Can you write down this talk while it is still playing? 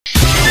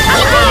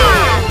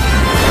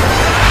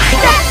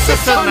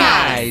so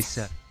nice!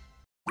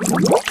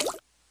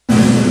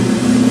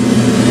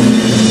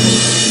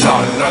 La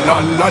la la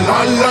la la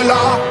la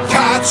la,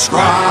 cat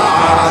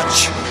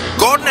scratch.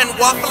 Gordon and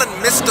Waffle and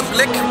Mr.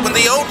 Blick, when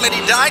the old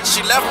lady died,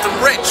 she left them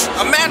rich.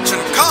 A mansion,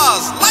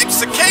 cars,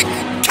 life's a cake.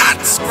 Cat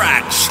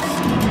scratch.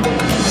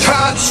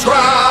 Cat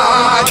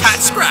scratch. Cat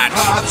scratch.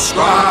 Cat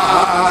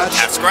scratch.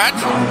 Cat scratch.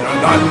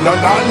 La la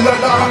la la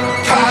la,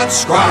 cat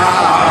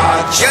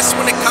scratch. Yes,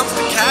 when it comes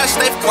to cash,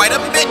 they've quite a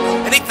bit.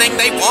 Anything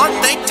they want,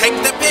 they take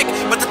their pick.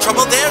 But the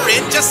trouble they're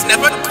in just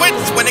never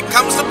quits. When it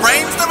comes to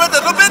brains, they're a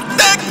little bit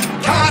thick.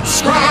 Cat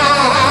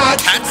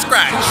scratch. Cat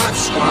scratch. Cat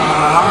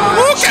scratch.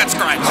 Woo, cat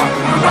scratch.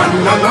 La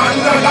la la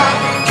la la,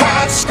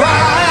 cat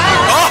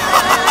scratch.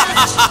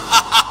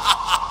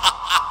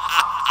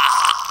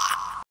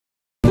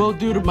 Well,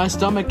 dude, my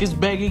stomach is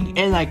begging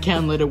and I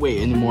can't let it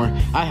wait anymore.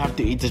 I have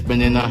to eat this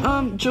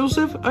banana.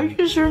 Joseph, are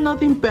you sure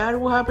nothing bad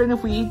will happen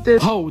if we eat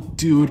this? Oh,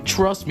 dude,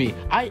 trust me.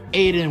 I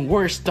ate in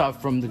worse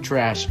stuff from the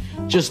trash.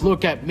 Just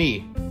look at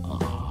me.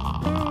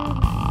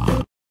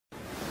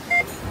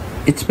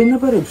 It's been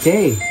about a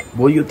day.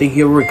 Will you think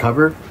he'll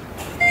recover?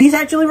 He's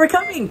actually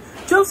recovering!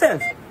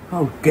 Joseph!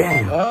 Oh,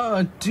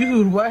 damn.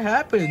 Dude, what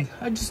happened?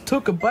 I just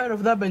took a bite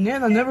of that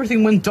banana and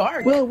everything went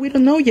dark. Well, we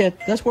don't know yet.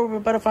 That's what we're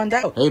about to find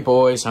out. Hey,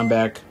 boys, I'm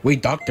back.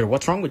 Wait, doctor,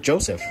 what's wrong with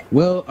Joseph?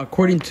 Well,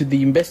 according to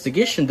the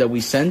investigation that we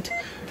sent,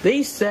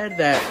 they said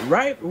that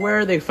right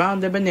where they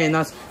found the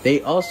bananas,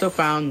 they also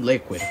found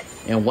liquid.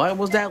 And what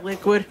was that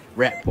liquid?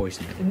 Rat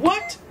poisoning.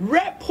 What?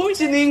 Rat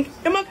poisoning?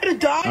 Am I gonna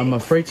die? I'm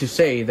afraid to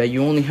say that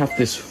you only have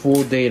this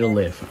full day to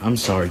live. I'm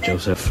sorry,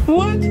 Joseph.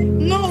 What?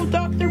 No,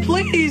 doctor,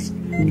 please!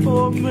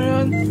 Oh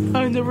man,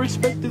 I never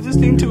expected this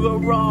thing to go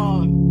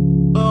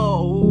wrong.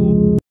 Oh.